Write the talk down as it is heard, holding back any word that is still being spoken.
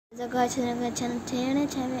So guys, today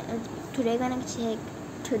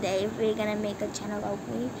we're gonna make a channel of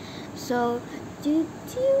me. So do you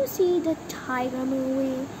see the tiger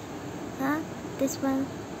movie? Huh? This one,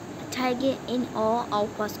 tiger in all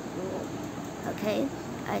alpha school. Okay,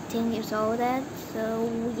 I think you saw that.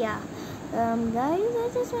 So yeah, guys, I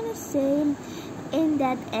just wanna say, in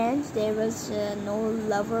that end there was no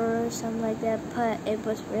lover or something like that, but it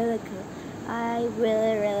was really cool. I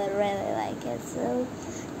really like it. So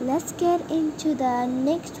let's get into the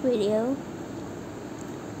next video.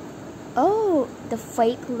 Oh, the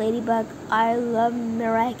fake ladybug. I love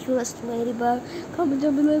miraculous ladybug. Comment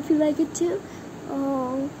down below if you like it too.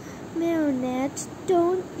 Oh, Marinette,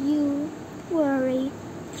 don't you worry.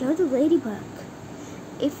 You're the ladybug.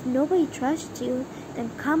 If nobody trusts you, then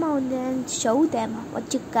come on and show them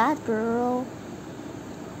what you got, girl.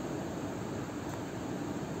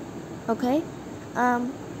 Okay?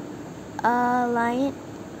 Lion.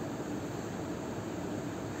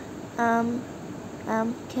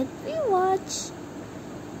 Can we watch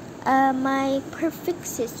My Perfect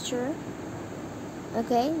Sister?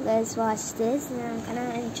 Okay, let's watch this. I'm kind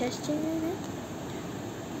of interested in it.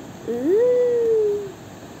 Ooh.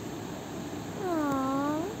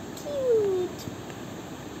 Aww, cute.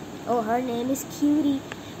 Oh, her name is Cutie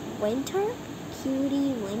Winter?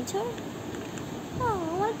 Cutie Winter?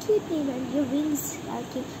 Oh, what cute name. And your wings are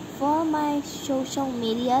cute. For my social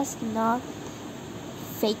medias, not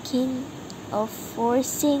faking or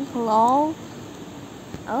forcing lol.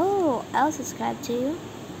 Oh, I'll subscribe to you.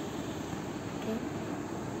 Okay.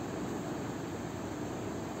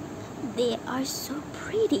 They are so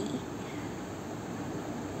pretty.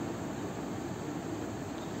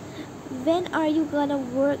 When are you gonna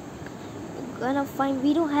find?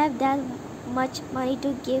 We don't have that much money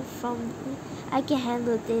to give from. I can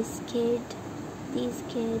handle this kid.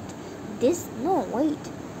 This, no, wait,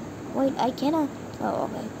 I cannot. Oh,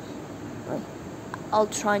 okay. Wait. I'll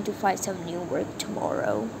try to find some new work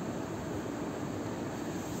tomorrow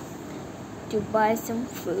to buy some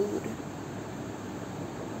food.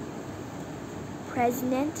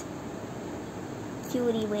 President,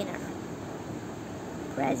 Cutie Winner.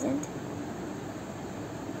 Present.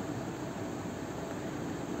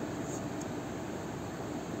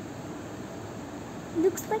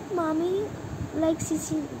 Looks like mommy likes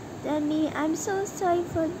Sissy than me. I'm so sorry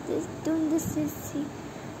for this, doing this, Sissy.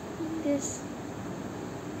 This.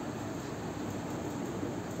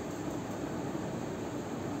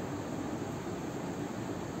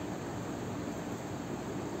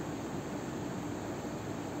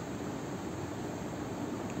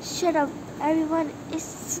 Shut up, everyone is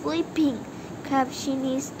sleeping. Crap, she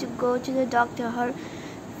needs to go to the doctor. Her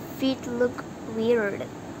feet look weird.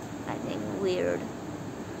 I think weird.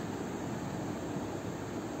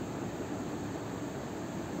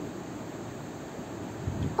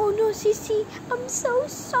 Oh no, Sissy, I'm so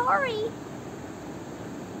sorry.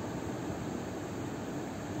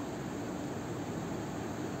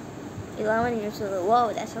 $11 old.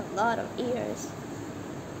 Whoa, that's a lot of ears.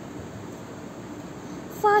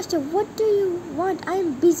 Faster, what do you want?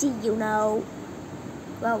 I'm busy, you know.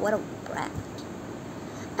 Well, what a brat.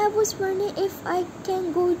 I was wondering if I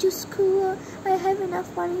can go to school. I have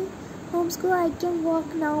enough money. Homeschool, I can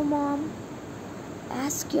walk now, Mom.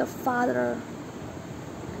 Ask your father.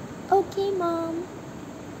 Okay, Mom.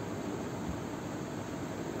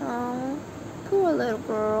 Oh, poor little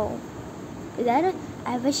girl. Is that it?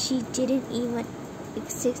 I wish she didn't even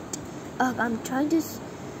exist. I'm trying to,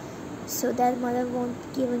 so that mother won't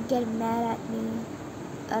even get mad at me.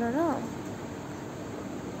 I don't know.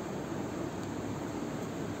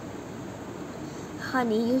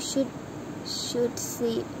 Honey, you should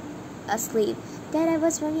sleep asleep. Dad, I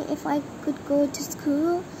was wondering if I could go to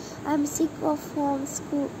school. I'm sick of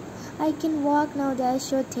homeschool. I can walk now, Dad.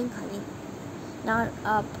 Sure thing, honey. Not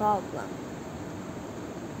a problem.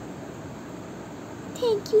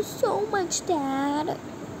 Thank you so much, Dad.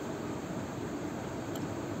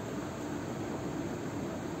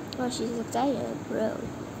 Oh, she's excited, bro.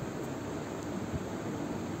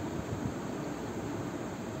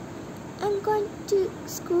 I'm going to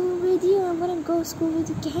school with you. I'm gonna go to school with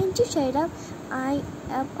you. Can't you shut up? I'm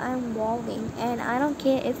walking, and I don't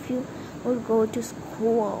care if you will go to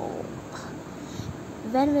school.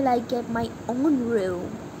 When will I get my own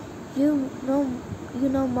room? You know,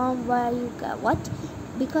 Mom, why you got what?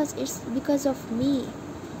 Because it's because of me.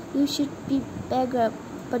 You should be bigger,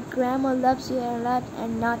 but Grandma loves you a lot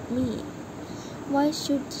and not me. Why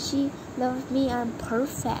should she love me? I'm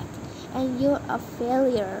perfect, and you're a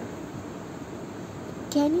failure.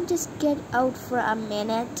 Can you just get out for a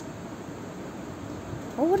minute?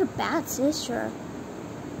 Oh, what a bad sister.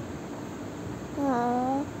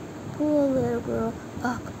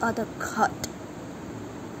 other cut.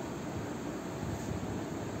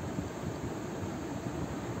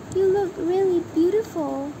 You look really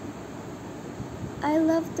beautiful. I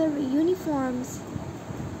love the uniforms.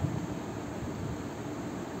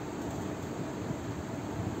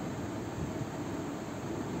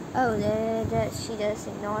 Oh, she just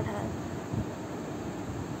ignored her.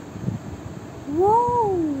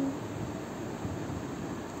 Whoa!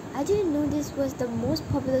 I didn't know this was the most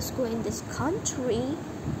popular school in this country.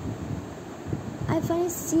 I finally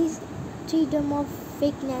see freedom of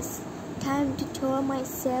fakeness. Time to tour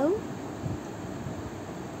myself.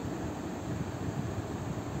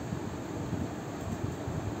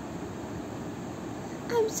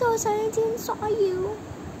 I'm so sorry I didn't saw you.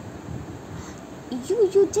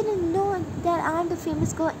 You didn't know that I'm the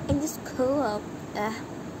famous girl in the school.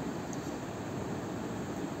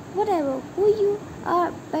 Whatever, who you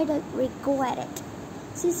are, better regret it.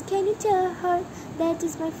 Sis, can you tell her that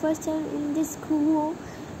is my first time in this school?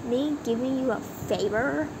 Me giving you a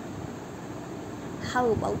favor?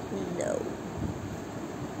 How about no?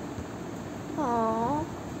 Aww.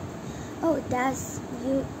 Oh, that's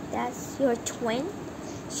you. That's your twin?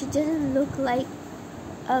 She doesn't look like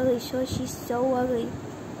ugly, so she's so ugly.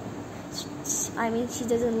 I mean, she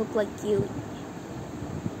doesn't look like you.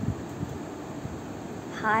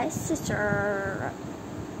 Hi, sister.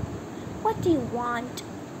 What do you want?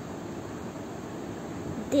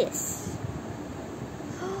 This.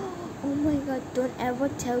 Oh my god, don't ever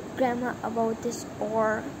tell grandma about this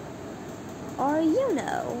or you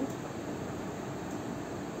know.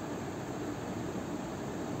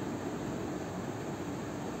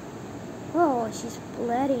 Oh, she's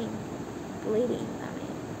bleeding. I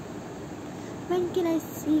mean, when can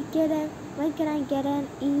I get an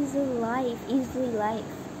easy life?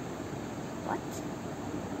 What?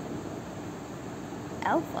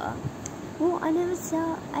 Alpha? Oh, I never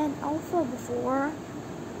saw an alpha before.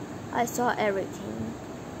 I saw everything.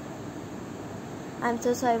 I'm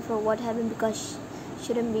so sorry for what happened because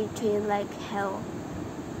shouldn't be treated like hell.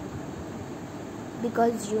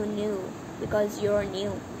 Because you're new.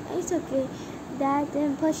 It's okay. That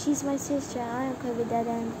and plus she's my sister. I'm okay with that.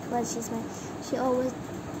 And plus she always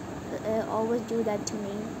do that to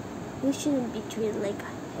me. You shouldn't be treated like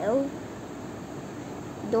hell.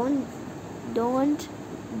 Do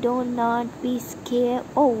not be scared.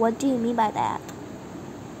 Oh, what do you mean by that?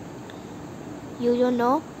 You don't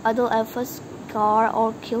know other alphas scar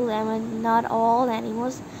or kill them, and not all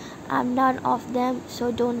animals. I'm not of them,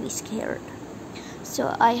 so don't be scared.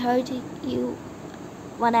 So I heard you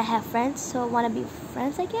wanna have friends, so wanna be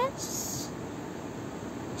friends, I guess?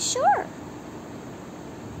 Sure.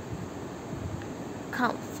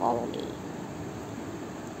 Come, follow me.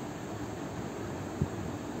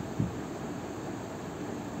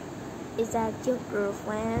 Is that your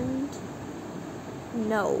girlfriend?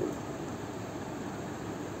 No.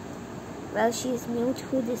 Well, she's new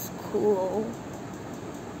to this school.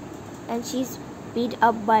 And she's beat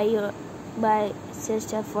up by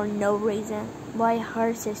sister for no reason. By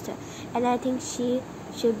her sister. And I think she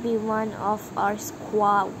should be one of our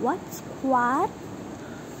squad. What squad?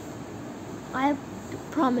 I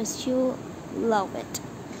promise you'll love it.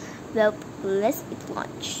 Well, let's eat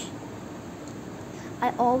lunch.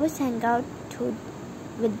 I always hang out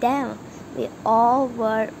with them. We all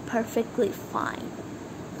were perfectly fine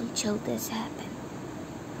until this happened.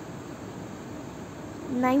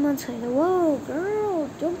 9 months later. Whoa, girl,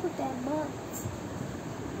 don't put that months.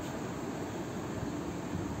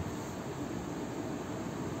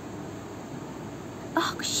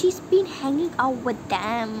 Oh, she's been hanging out with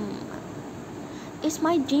them. It's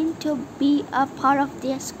my dream to be a part of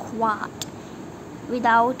their squad.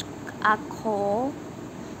 Without a call,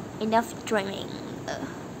 enough dreaming.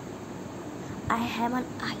 I have an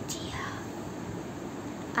idea.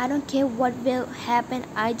 I don't care what will happen,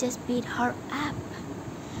 I just beat her up.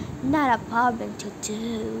 Not a problem to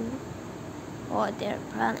do. Oh, they're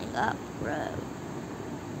planning up, bro.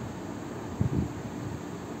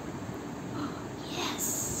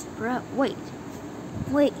 Yes, bro. Wait.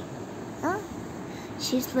 Huh?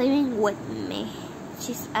 She's living with me.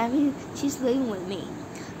 She's living with me.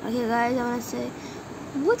 Okay, guys, I wanna say,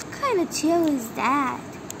 what kind of tail is that?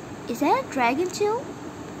 Is that a dragon tail?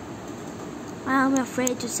 I'm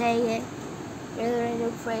afraid to say it. Really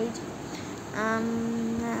afraid.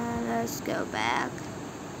 Let's go back.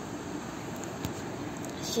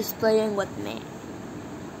 She's playing with me.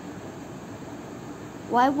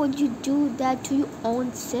 Why would you do that to your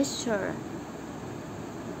own sister?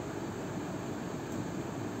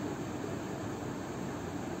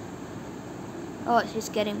 Oh, she's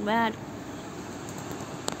getting mad.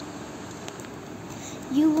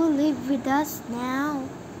 You will live with us now.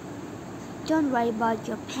 Don't worry about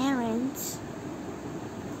your parents.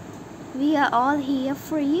 We are all here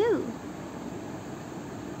for you.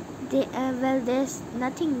 Well, there's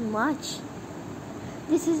nothing much.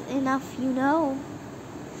 This is enough, you know.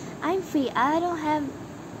 I'm free. I don't have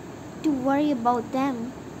to worry about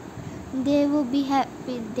them. They will be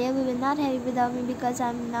happy. They will be not happy without me because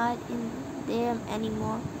I'm not in them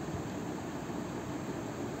anymore.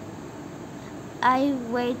 I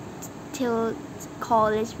wait till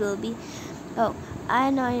college will be. Oh, I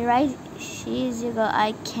know, right? She's you go.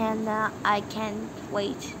 I can't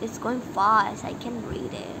wait. It's going fast. I can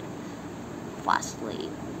read it fastly.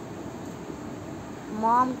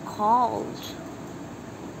 Mom called.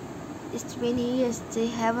 It's been years they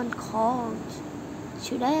haven't called.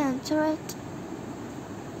 Should I answer it?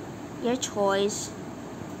 Your choice.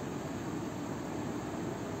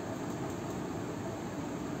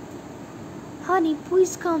 Honey,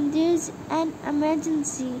 please come. There's an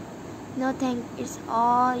emergency. No thanks. It's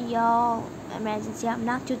all your emergency. I'm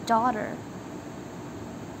not your daughter.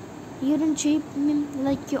 You don't treat me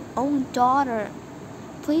like your own daughter.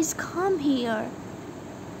 Please come here.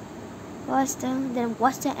 What's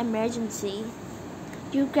the emergency?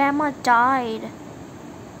 Your grandma died.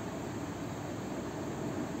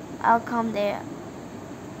 I'll come there.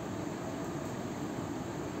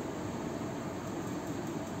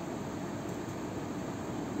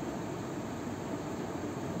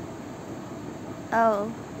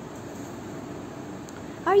 Oh.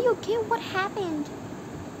 Are you okay? What happened?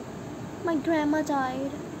 My grandma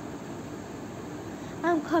died.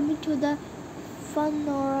 I'm coming to the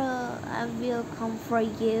funeral. I will come for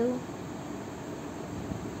you.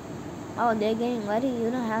 Oh, they're getting ready.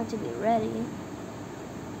 You don't have to be ready.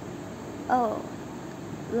 Oh,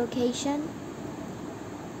 location.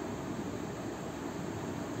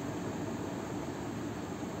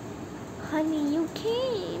 Honey, you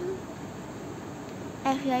came.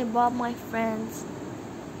 Actually, I brought my friends.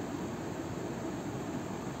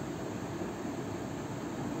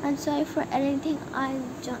 I'm sorry for anything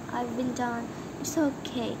I've been done. It's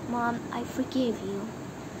okay, Mom. I forgive you.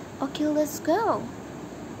 Okay, let's go.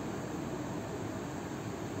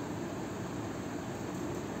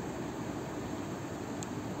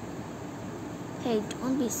 Hey,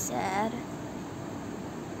 don't be sad.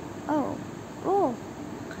 Oh.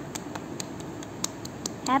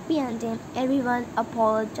 Happy ending. Everyone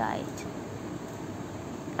apologized.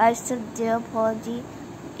 I still did apology,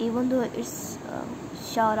 even though it's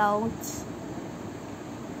shout outs.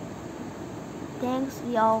 Thanks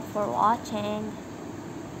y'all for watching.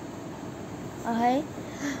 Okay.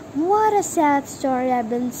 What a sad story I've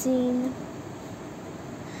been seeing.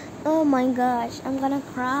 Oh my gosh, I'm gonna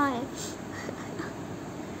cry.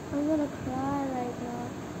 I'm gonna cry right now.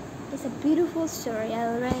 It's a beautiful story. I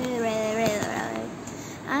really.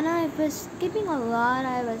 I know I was skipping a lot.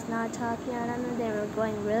 I was not talking. I don't know. They were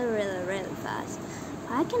going really fast.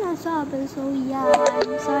 I cannot stop it. So yeah,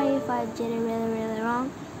 I'm sorry if I did it really wrong.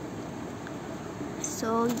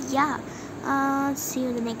 So yeah, see you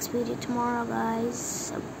in the next video tomorrow,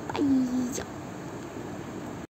 guys. Bye.